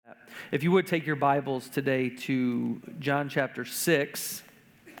If you would take your Bibles today to John chapter 6.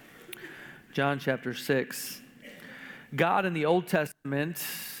 John chapter 6. God in the Old Testament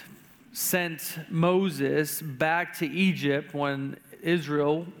sent Moses back to Egypt when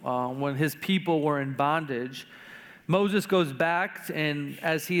Israel, when his people were in bondage. Moses goes back, and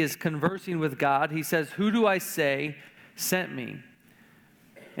as he is conversing with God, he says, "Who do I say sent me?"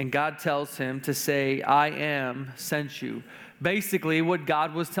 And God tells him to say, "I am sent you." Basically, what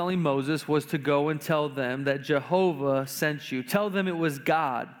God was telling Moses was to go and tell them that Jehovah sent you. Tell them it was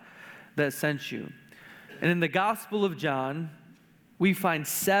God that sent you. And in the Gospel of John, we find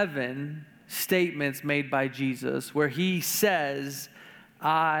 7 statements made by Jesus where he says,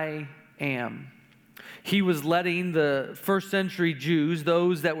 "I am." He was letting the first century Jews,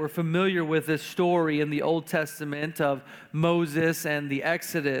 those that were familiar with this story in the Old Testament of Moses and the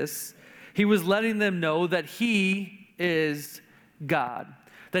Exodus, he was letting them know that he is God,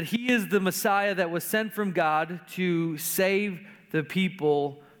 that he is the Messiah that was sent from God to save the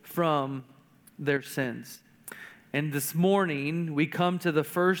people from their sins. And this morning, we come to the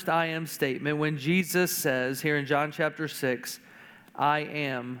first I am statement when Jesus says here in John chapter 6, "I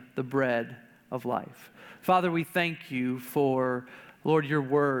am the bread of life." Father, we thank you for, Lord, your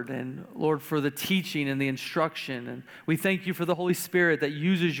word, and Lord, for the teaching and the instruction. And we thank you for the Holy Spirit that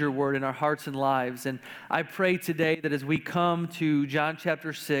uses your word in our hearts and lives. And I pray today that as we come to John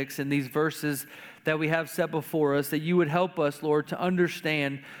chapter 6 and these verses that we have set before us, that you would help us, Lord, to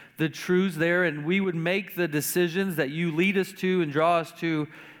understand the truths there, and we would make the decisions that you lead us to and draw us to.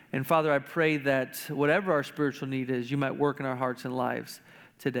 And Father, I pray that whatever our spiritual need is, you might work in our hearts and lives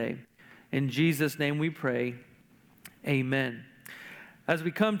today. In Jesus' name we pray, amen. As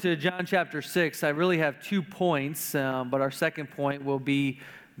we come to John chapter 6, I really have 2 points, but our second point will be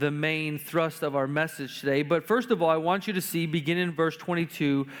the main thrust of our message today. But first of all, I want you to see, beginning in verse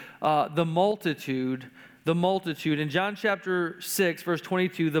 22, the multitude. In John chapter 6, verse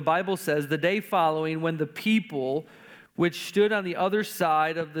 22, the Bible says, "The day following, when the people which stood on the other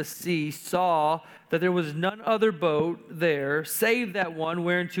side of the sea saw that there was none other boat there, save that one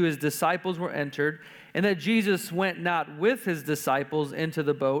whereinto his disciples were entered, and that Jesus went not with his disciples into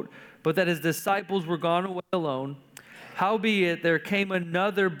the boat, but that his disciples were gone away alone. Howbeit there came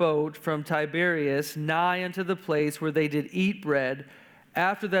another boat from Tiberias nigh unto the place where they did eat bread,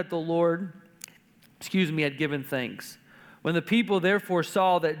 after that the Lord, had given thanks. When the people therefore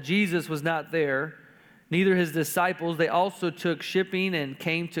saw that Jesus was not there, neither his disciples, they also took shipping and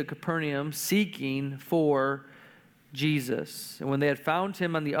came to Capernaum, seeking for Jesus. And when they had found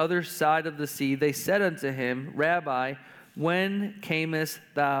him on the other side of the sea, they said unto him, Rabbi, when camest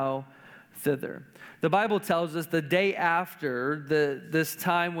thou thither? The Bible tells us the day after this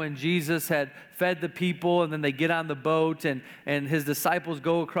time when Jesus had fed the people, and then they get on the boat and his disciples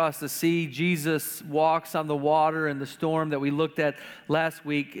go across the sea. Jesus walks on the water in the storm that we looked at last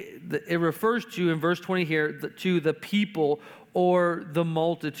week. It refers to, in verse 20 here, to the people or the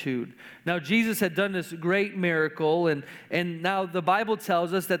multitude. Now, Jesus had done this great miracle, and now the Bible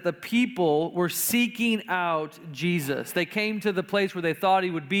tells us that the people were seeking out Jesus. They came to the place where they thought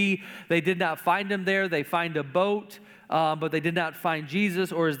he would be. They did not find him there. They find a boat, but they did not find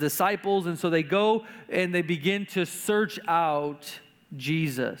Jesus or his disciples, and so they go and they begin to search out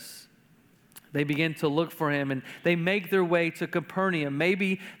Jesus. They begin to look for him, and they make their way to Capernaum.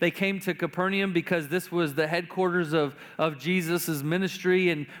 Maybe they came to Capernaum because this was the headquarters of Jesus'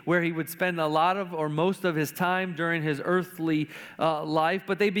 ministry and where he would spend a lot of or most of his time during his earthly life.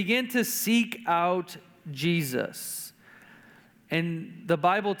 But they begin to seek out Jesus. And the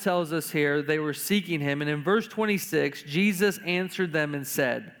Bible tells us here they were seeking him. And in verse 26, Jesus answered them and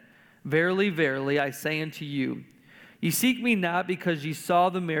said, Verily, verily, I say unto you, ye seek me not because ye saw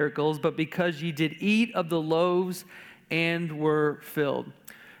the miracles, but because ye did eat of the loaves and were filled.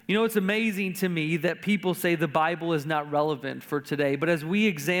 You know, it's amazing to me that people say the Bible is not relevant for today. But as we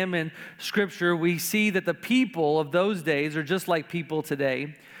examine Scripture, we see that the people of those days are just like people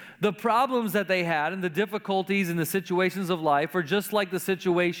today. The problems that they had and the difficulties and the situations of life are just like the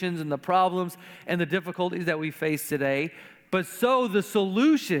situations and the problems and the difficulties that we face today. But so the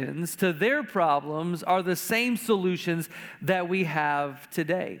solutions to their problems are the same solutions that we have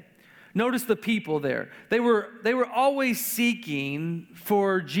today. Notice the people there. They were always seeking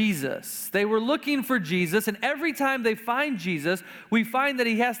for Jesus. They were looking for Jesus, and every time they find Jesus, we find that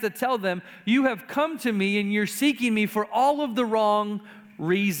he has to tell them, you have come to me and you're seeking me for all of the wrong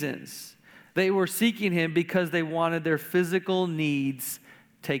reasons. They were seeking him because they wanted their physical needs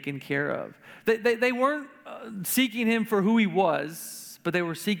taken care of. They weren't seeking him for who he was, but they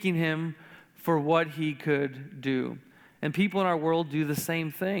were seeking him for what he could do. And people in our world do the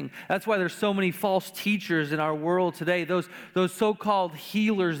same thing. That's why there's so many false teachers in our world today. Those so-called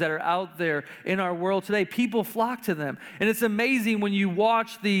healers that are out there in our world today, people flock to them. And it's amazing when you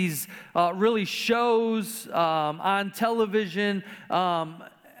watch these really shows on television.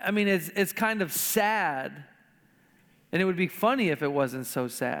 It's kind of sad. And it would be funny if it wasn't so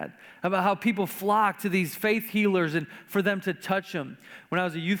sad, about how people flock to these faith healers and for them to touch them. When I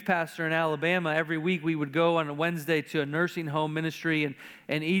was a youth pastor in Alabama, every week we would go on a Wednesday to a nursing home ministry,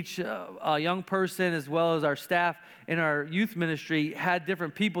 and each young person, as well as our staff in our youth ministry, had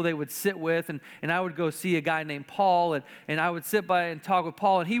different people they would sit with, and I would go see a guy named Paul, and I would sit by and talk with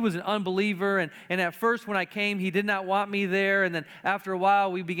Paul, and he was an unbeliever, and at first when I came, he did not want me there, and then after a while,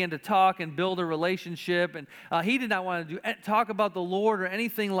 we began to talk and build a relationship, and he did not want to talk about the Lord or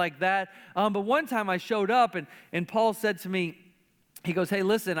anything like that, but one time I showed up, and Paul said to me, he goes, "Hey,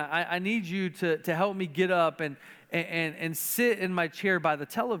 listen, I need you to help me get up and sit in my chair by the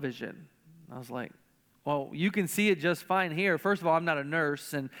television." I was like, "Well, you can see it just fine here. First of all, I'm not a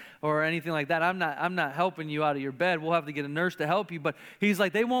nurse or anything like that. I'm not helping you out of your bed. We'll have to get a nurse to help you." But he's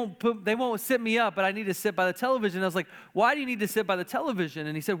like, they won't sit me up, but I need to sit by the television. I was like, "Why do you need to sit by the television?"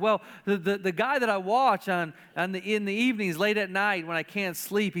 And he said, "Well, the guy that I watch in the evenings late at night when I can't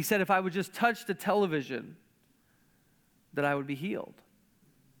sleep, he said if I would just touch the television, that I would be healed."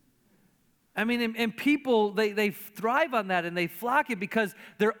 I mean, and people, they thrive on that and they flock it because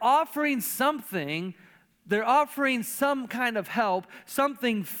they're offering something, they're offering some kind of help,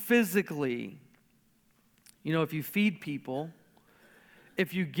 something physically. You know, if you feed people,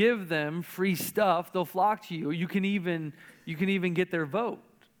 if you give them free stuff, they'll flock to you. You can even get their vote.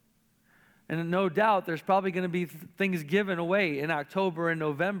 And no doubt there's probably going to be things given away in October and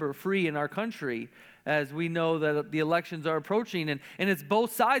November free in our country, as we know that the elections are approaching. And it's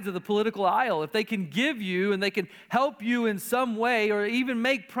both sides of the political aisle. If they can give you and they can help you in some way or even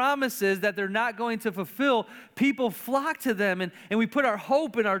make promises that they're not going to fulfill, people flock to them and we put our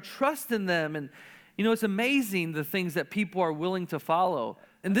hope and our trust in them. And, you know, it's amazing the things that people are willing to follow.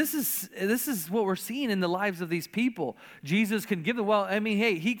 And this is what we're seeing in the lives of these people. Jesus can give them, well, I mean,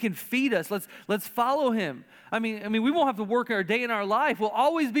 hey, he can feed us. Let's follow him. I mean, we won't have to work our day in our life. We'll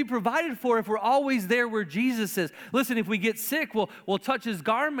always be provided for if we're always there where Jesus is. Listen, if we get sick, we'll touch his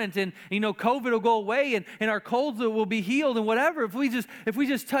garment and, you know, COVID will go away and our colds will be healed and whatever if we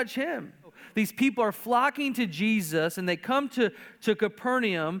just touch him. These people are flocking to Jesus and they come to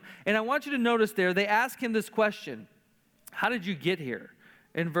Capernaum. And I want you to notice there, they ask him this question: "How did you get here?"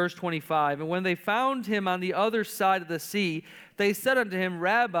 In verse 25, "And when they found him on the other side of the sea, they said unto him,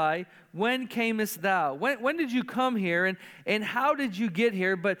 Rabbi, when camest thou?" When did you come here, and how did you get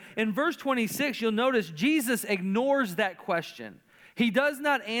here? But in verse 26, you'll notice Jesus ignores that question. He does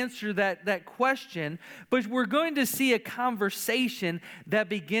not answer that question, but we're going to see a conversation that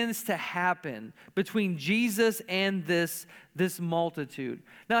begins to happen between Jesus and this multitude.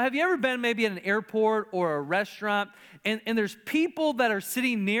 Now, have you ever been maybe at an airport or a restaurant, and there's people that are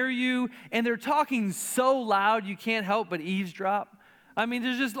sitting near you, and they're talking so loud you can't help but eavesdrop? I mean,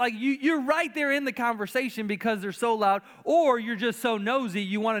 there's just like, you're right there in the conversation because they're so loud, or you're just so nosy,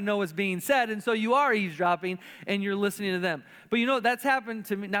 you want to know what's being said, and so you are eavesdropping, and you're listening to them. But you know, that's happened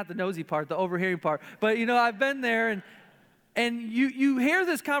to me, not the nosy part, the overhearing part, but you know, I've been there, and you hear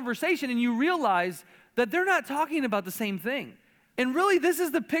this conversation, and you realize that they're not talking about the same thing. And really, this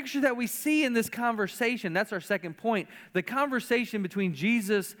is the picture that we see in this conversation. That's our second point, the conversation between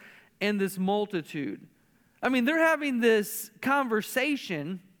Jesus and this multitude. I mean, they're having this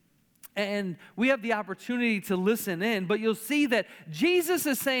conversation, and we have the opportunity to listen in, but you'll see that Jesus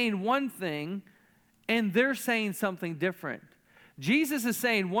is saying one thing, and they're saying something different. Jesus is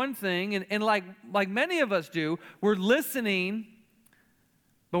saying one thing, and like many of us do, we're listening,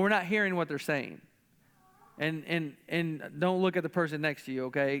 but we're not hearing what they're saying. And don't look at the person next to you,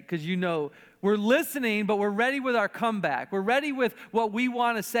 okay? Because you know we're listening, but we're ready with our comeback. We're ready with what we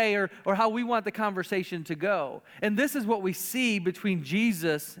want to say or how we want the conversation to go. And this is what we see between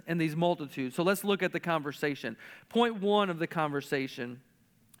Jesus and these multitudes. So let's look at the conversation. Point one of the conversation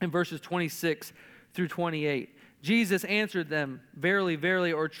in verses 26 through 28. Jesus answered them, "Verily,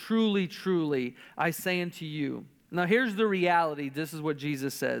 verily, or truly, truly, I say unto you." Now here's the reality. This is what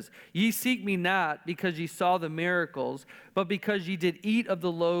Jesus says. "Ye seek me not because ye saw the miracles, but because ye did eat of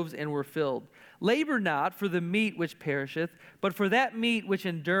the loaves and were filled. Labor not for the meat which perisheth, but for that meat which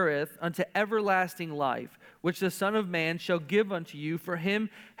endureth unto everlasting life, which the Son of Man shall give unto you, for him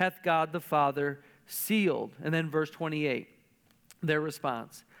hath God the Father sealed." And then verse 28, their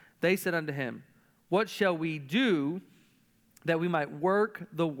response. They said unto him, "What shall we do that we might work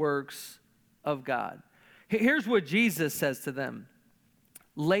the works of God?" Here's what Jesus says to them.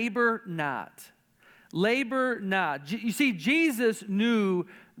 Labor not. Labor not. You see, Jesus knew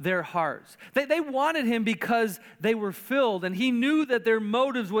their hearts. They wanted him because they were filled, and he knew that their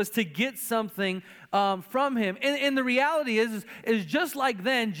motives was to get something from him. And the reality is just like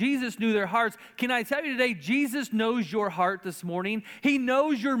then, Jesus knew their hearts. Can I tell you today, Jesus knows your heart this morning. He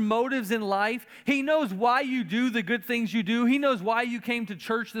knows your motives in life. He knows why you do the good things you do. He knows why you came to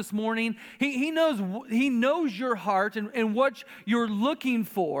church this morning. He knows your heart and what you're looking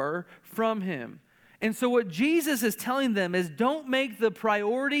for from him. And so what Jesus is telling them is, don't make the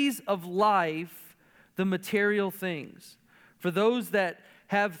priorities of life the material things. For those that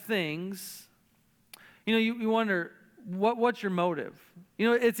have things, you wonder, what's your motive?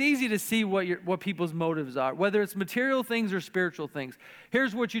 It's easy to see what people's motives are, whether it's material things or spiritual things.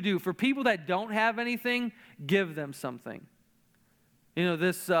 Here's what you do. For people that don't have anything, give them something.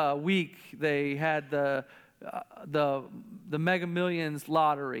 This week they had the Mega Millions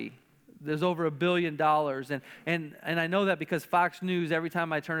lottery. There's over $1 billion, and I know that because Fox News, every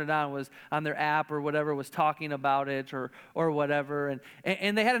time I turn it on, was on their app or whatever, was talking about it or whatever,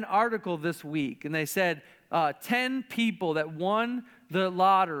 and they had an article this week, and they said 10 people that won the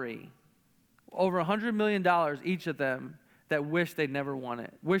lottery, over $100 million each of them, that wish they'd never won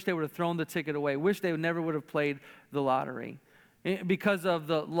it, wish they would have thrown the ticket away, wish they never would have played the lottery. Because of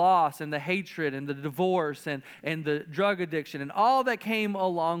the loss and the hatred and the divorce and the drug addiction and all that came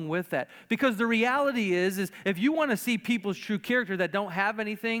along with that. Because the reality is if you want to see people's true character that don't have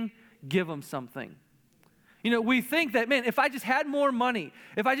anything, give them something. We think that, man, if I just had more money,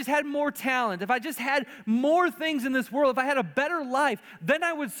 if I just had more talent, if I just had more things in this world, if I had a better life, then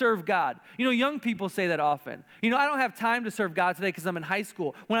I would serve God. Young people say that often. I don't have time to serve God today because I'm in high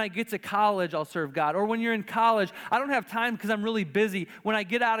school. When I get to college, I'll serve God. Or when you're in college, I don't have time because I'm really busy. When I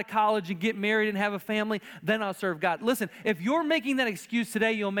get out of college and get married and have a family, then I'll serve God. Listen, if you're making that excuse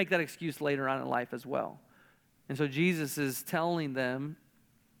today, you'll make that excuse later on in life as well. And so Jesus is telling them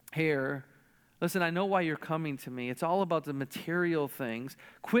here, listen, I know why you're coming to me. It's all about the material things.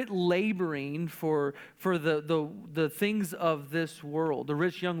 Quit laboring for the things of this world. The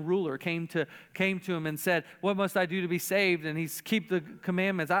rich young ruler came to him and said, what must I do to be saved? And he's keep the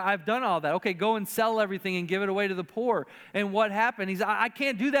commandments. I've done all that. Okay, go and sell everything and give it away to the poor. And what happened? I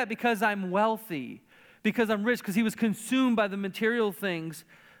can't do that because I'm wealthy, because I'm rich, because he was consumed by the material things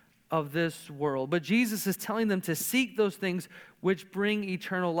of this world. But Jesus is telling them to seek those things which bring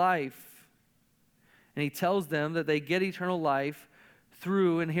eternal life. And he tells them that they get eternal life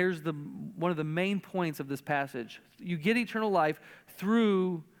through, and here's one of the main points of this passage. You get eternal life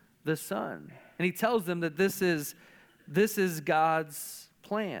through the Son. And he tells them that this is God's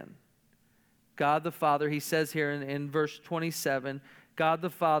plan. God the Father, he says here in verse 27, God the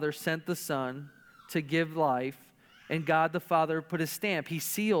Father sent the Son to give life, and God the Father put his stamp. He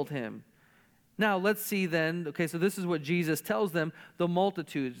sealed him. Now let's see then, okay, so this is what Jesus tells them, the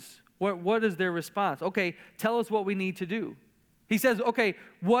multitudes. What is their response? Okay, tell us what we need to do. He says, okay,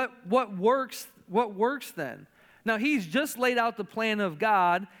 what works then? Now, he's just laid out the plan of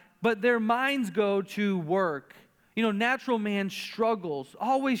God, but their minds go to work. Natural man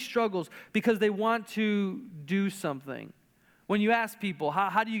always struggles, because they want to do something. When you ask people,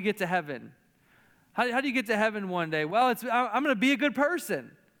 how do you get to heaven? How do you get to heaven one day? Well, I'm going to be a good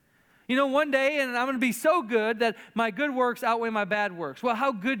person. One day, and I'm going to be so good that my good works outweigh my bad works. Well,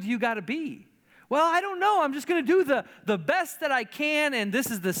 how good do you got to be? Well, I don't know. I'm just going to do the best that I can, and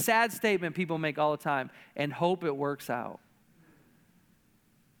this is the sad statement people make all the time, and hope it works out.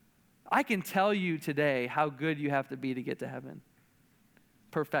 I can tell you today how good you have to be to get to heaven.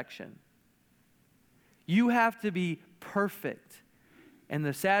 Perfection. You have to be perfect. And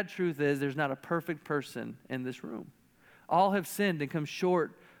the sad truth is there's not a perfect person in this room. All have sinned and come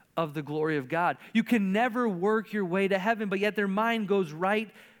short of the glory of God. You can never work your way to heaven, but yet their mind goes right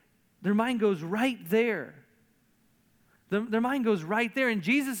there. Their mind goes right there, and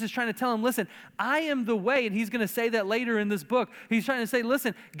Jesus is trying to tell them, listen, I am the way, and he's going to say that later in this book. He's trying to say,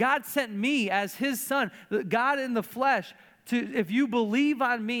 listen, God sent me as his son, God in the flesh, if you believe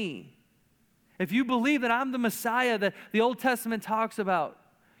on me, if you believe that I'm the Messiah that the Old Testament talks about,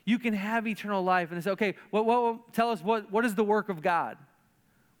 you can have eternal life. And they say, okay, tell us what is the work of God?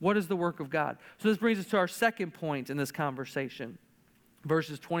 What is the work of God? So this brings us to our second point in this conversation,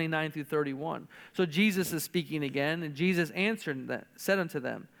 verses 29 through 31. So Jesus is speaking again, and Jesus answered said unto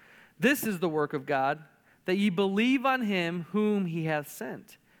them, this is the work of God, that ye believe on him whom he hath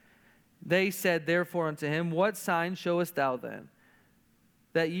sent. They said therefore unto him, what sign showest thou then,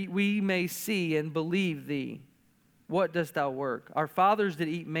 that we may see and believe thee? what dost thou work? Our fathers did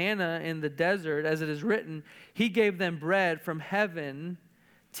eat manna in the desert, as it is written, he gave them bread from heaven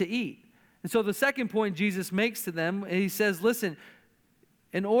to eat. And so the second point Jesus makes to them, he says, listen,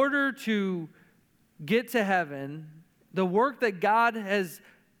 in order to get to heaven, the work that God has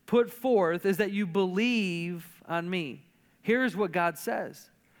put forth is that you believe on me. Here's what God says.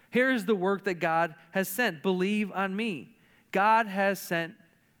 Here's the work that God has sent. Believe on me. God has sent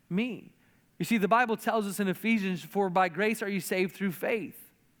me. You see, the Bible tells us in Ephesians, for by grace are you saved through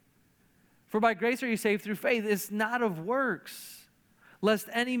faith. For by grace are you saved through faith. It's not of works, lest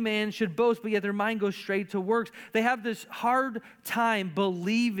any man should boast, but yet their mind goes straight to works. They have this hard time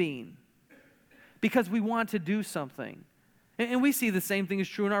believing because we want to do something. And we see the same thing is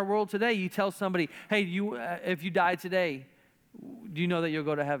true in our world today. You tell somebody, hey, if you die today, do you know that you'll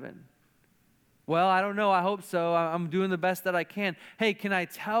go to heaven? Well, I don't know. I hope so. I'm doing the best that I can. Hey, can I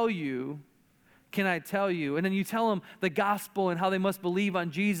tell you? Can I tell you? And then you tell them the gospel and how they must believe on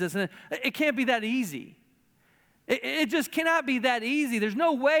Jesus. And it can't be that easy. It just cannot be that easy. There's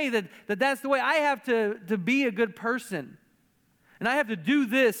no way that's the way. I have to be a good person. And I have to do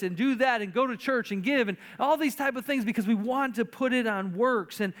this and do that and go to church and give and all these type of things because we want to put it on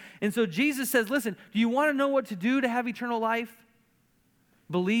works. And so Jesus says, listen, do you want to know what to do to have eternal life?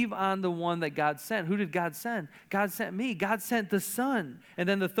 Believe on the one that God sent. Who did God send? God sent me. God sent the Son. And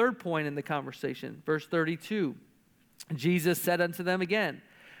then the third point in the conversation, verse 32, Jesus said unto them again,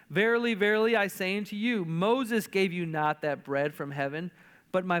 verily, verily, I say unto you, Moses gave you not that bread from heaven,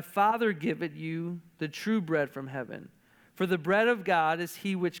 but my Father giveth you the true bread from heaven. For the bread of God is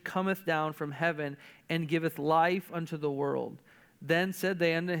he which cometh down from heaven and giveth life unto the world. Then said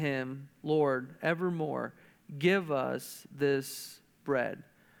they unto him, Lord, evermore, give us this bread.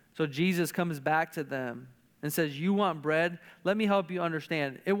 So Jesus comes back to them and says, you want bread? Let me help you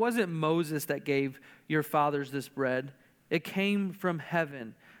understand. It wasn't Moses that gave your fathers this bread. It came from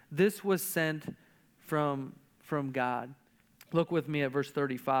heaven. This was sent from God. Look with me at verse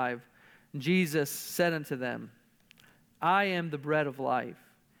 35. Jesus said unto them, I am the bread of life.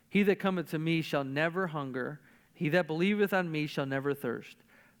 He that cometh to me shall never hunger. He that believeth on me shall never thirst.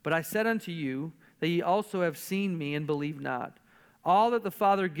 But I said unto you that ye also have seen me and believe not. All that the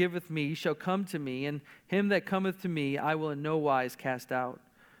Father giveth me shall come to me, and him that cometh to me I will in no wise cast out.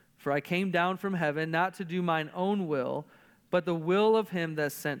 For I came down from heaven not to do mine own will, but the will of him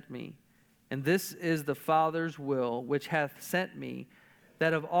that sent me. And this is the Father's will which hath sent me,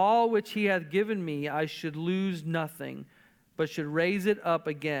 that of all which he hath given me I should lose nothing, but should raise it up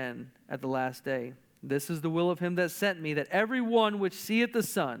again at the last day. This is the will of him that sent me, that every one which seeth the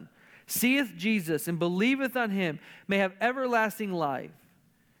Son, seeth Jesus, and believeth on him, may have everlasting life.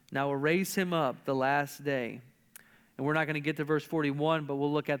 Now will raise him up the last day. And we're not going to get to verse 41, but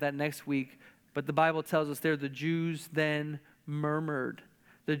we'll look at that next week. But the Bible tells us there, the Jews then murmured.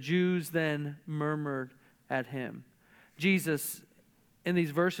 The Jews then murmured at him. Jesus, in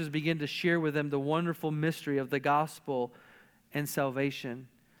these verses, begin to share with them the wonderful mystery of the gospel and salvation.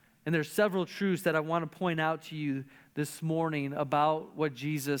 And there's several truths that I want to point out to you this morning about what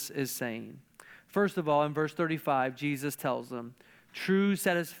Jesus is saying. First of all, in verse 35, Jesus tells them, true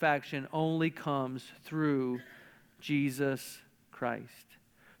satisfaction only comes through Jesus Christ.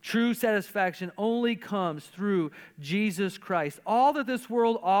 True satisfaction only comes through Jesus Christ. All that this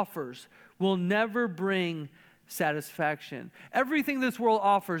world offers will never bring satisfaction. Everything this world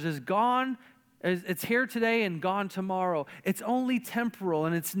offers is gone. It's here today and gone tomorrow. It's only temporal,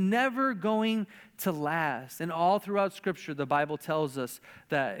 and it's never going to last. And all throughout Scripture, the Bible tells us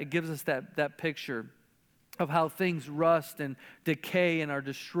that, it gives us that picture of how things rust and decay and are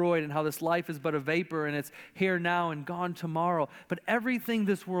destroyed, and how this life is but a vapor, and it's here now and gone tomorrow. But everything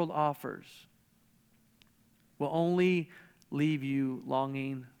this world offers will only leave you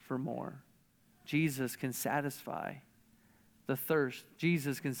longing for more. Jesus can satisfy the thirst.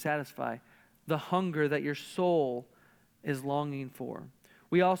 Jesus can satisfy the hunger that your soul is longing for.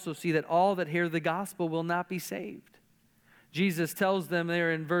 We also see that all that hear the gospel will not be saved. Jesus tells them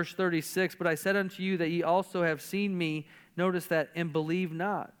there in verse 36, but I said unto you that ye also have seen me, notice that, and believe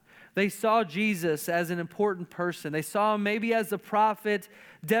not. They saw Jesus as an important person. They saw him maybe as a prophet,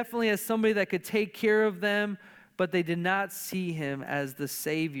 definitely as somebody that could take care of them, but they did not see him as the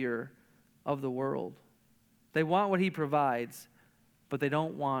Savior of the world. They want what he provides, but they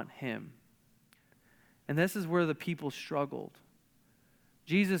don't want him. And this is where the people struggled.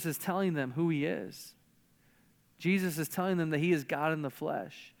 Jesus is telling them who he is. Jesus is telling them that he is God in the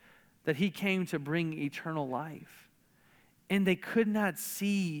flesh, that he came to bring eternal life. And they could not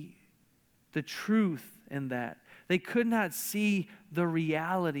see the truth in that. They could not see the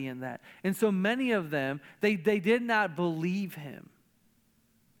reality in that. And so many of them, they did not believe him.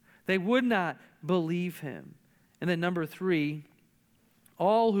 They would not believe him. And then number 3,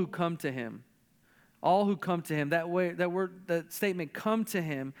 all who come to him. All who come to him. That statement, come to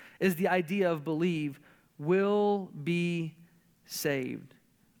him, is the idea of believe, will be saved.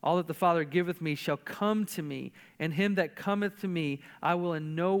 All that the Father giveth me shall come to me, and him that cometh to me I will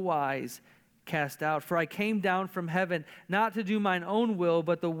in no wise cast out. For I came down from heaven, not to do mine own will,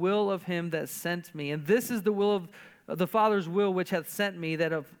 but the will of him that sent me. And this is the will of the Father's will which hath sent me,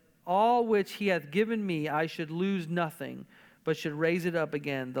 that of all which he hath given me I should lose nothing, but should raise it up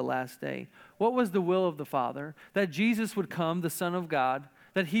again the last day. What was the will of the Father? That Jesus would come, the Son of God,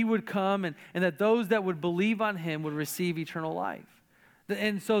 that he would come, and that those that would believe on him would receive eternal life.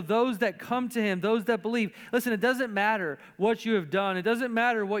 And so those that come to him, those that believe, listen, it doesn't matter what you have done. It doesn't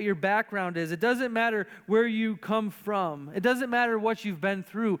matter what your background is. It doesn't matter where you come from. It doesn't matter what you've been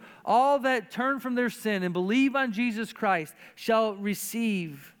through. All that turn from their sin and believe on Jesus Christ shall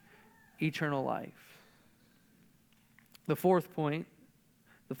receive eternal life. The fourth point,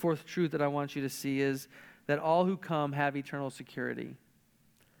 the fourth truth that I want you to see is that all who come have eternal security.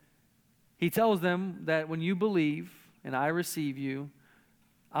 He tells them that when you believe and I receive you,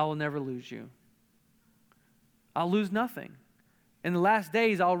 I will never lose you. I'll lose nothing. In the last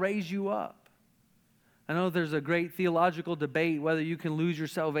days, I'll raise you up. I know there's a great theological debate whether you can lose your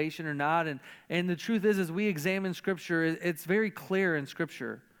salvation or not. And the truth is, as we examine Scripture, it's very clear in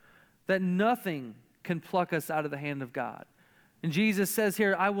Scripture that nothing can pluck us out of the hand of God. And Jesus says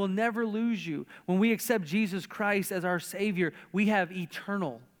here, I will never lose you. When we accept Jesus Christ as our Savior, we have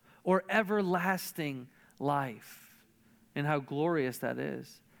eternal or everlasting life. And how glorious that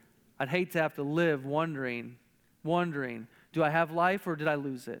is. I'd hate to have to live wondering, do I have life or did I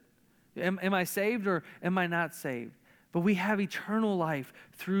lose it? Am I saved or am I not saved? But we have eternal life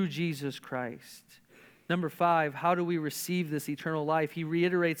through Jesus Christ. Number 5, how do we receive this eternal life? He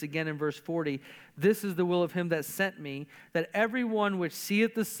reiterates again in verse 40, this is the will of him that sent me, that everyone which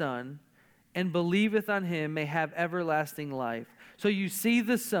seeth the Son and believeth on him may have everlasting life. So you see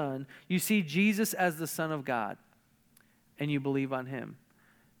the Son, you see Jesus as the Son of God, and you believe on him.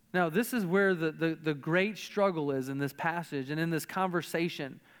 Now, this is where the great struggle is in this passage and in this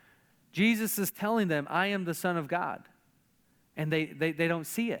conversation. Jesus is telling them, I am the Son of God. And they don't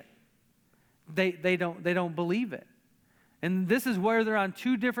see it. They don't believe it. And this is where they're on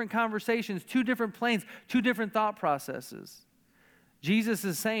two different conversations, two different planes, two different thought processes. Jesus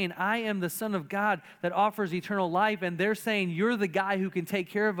is saying, I am the Son of God that offers eternal life. And they're saying, you're the guy who can take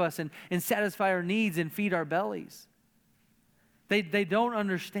care of us and satisfy our needs and feed our bellies. They don't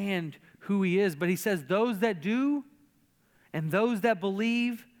understand who he is, but he says those that do and those that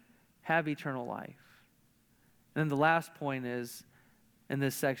believe have eternal life. And then the last point is, in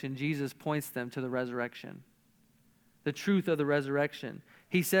this section, Jesus points them to the resurrection, the truth of the resurrection.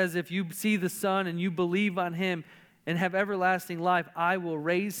 He says, if you see the Son and you believe on him and have everlasting life, I will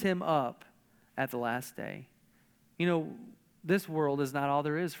raise him up at the last day. You know, this world is not all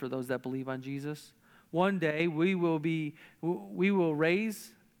there is for those that believe on Jesus. One day we will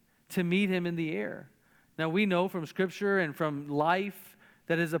raise to meet him in the air. Now we know from Scripture and from life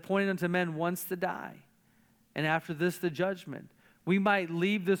that it is appointed unto men once to die, and after this the judgment. We might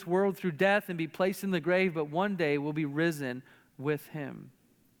leave this world through death and be placed in the grave, but one day we'll be risen with him.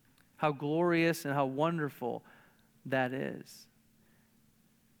 How glorious and how wonderful that is.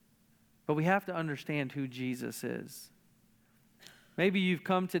 But we have to understand who Jesus is. Maybe you've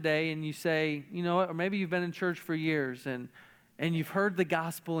come today and you say, you know what, or maybe you've been in church for years and you've heard the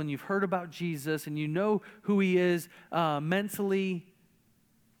gospel and you've heard about Jesus and you know who he is mentally,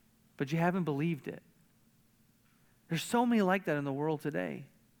 but you haven't believed it. There's so many like that in the world today.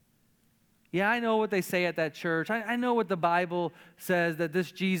 Yeah, I know what they say at that church. I know what the Bible says, that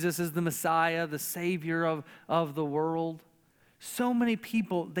this Jesus is the Messiah, the Savior of the world. So many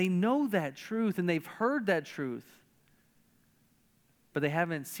people, they know that truth and they've heard that truth, but they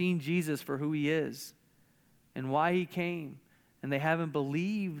haven't seen Jesus for who he is and why he came, and they haven't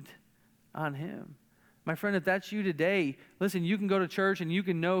believed on him. My friend, if that's you today, listen, you can go to church and you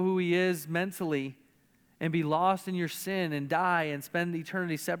can know who he is mentally and be lost in your sin and die and spend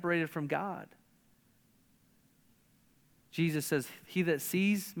eternity separated from God. Jesus says, he that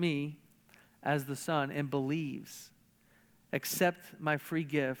sees me as the Son and believes, accept my free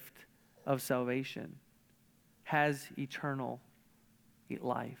gift of salvation, has eternal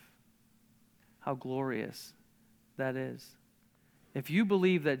life. How glorious that is. If you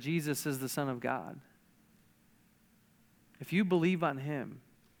believe that Jesus is the Son of God, if you believe on him,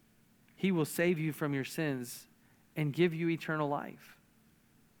 he will save you from your sins and give you eternal life.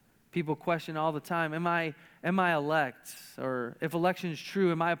 People question all the time, am I elect? Or if election is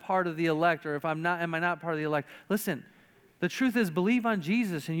true, am I a part of the elect? Or if I'm not, am I not part of the elect? Listen, the truth is, believe on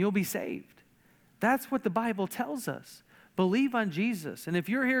Jesus and you'll be saved. That's what the Bible tells us. Believe on Jesus. And if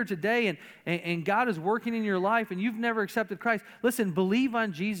you're here today and God is working in your life and you've never accepted Christ, listen, believe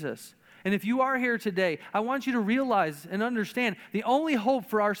on Jesus. And if you are here today, I want you to realize and understand the only hope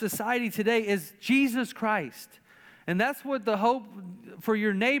for our society today is Jesus Christ. And that's what the hope for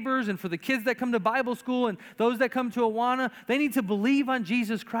your neighbors and for the kids that come to Bible school and those that come to Awana, they need to believe on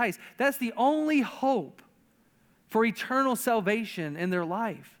Jesus Christ. That's the only hope for eternal salvation in their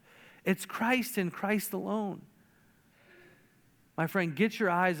life. It's Christ and Christ alone. My friend, get your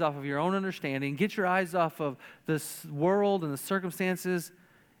eyes off of your own understanding, get your eyes off of this world and the circumstances,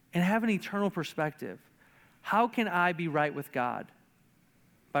 and have an eternal perspective. How can I be right with God?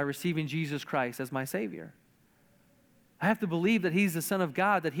 By receiving Jesus Christ as my Savior. I have to believe that He's the Son of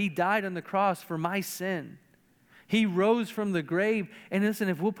God, that He died on the cross for my sin. He rose from the grave, and listen,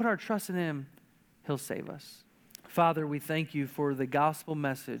 if we'll put our trust in Him, He'll save us. Father, we thank You for the gospel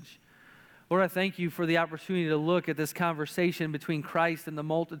message. Lord, I thank You for the opportunity to look at this conversation between Christ and the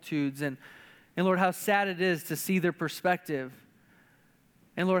multitudes, and Lord, how sad it is to see their perspective.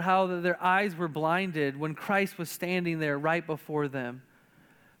 And Lord, how their eyes were blinded when Christ was standing there right before them.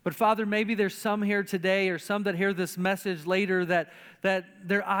 But Father, maybe there's some here today or some that hear this message later that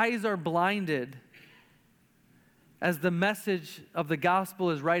their eyes are blinded as the message of the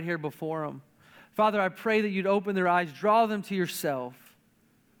gospel is right here before them. Father, I pray that You'd open their eyes, draw them to Yourself,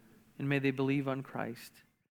 and may they believe on Christ.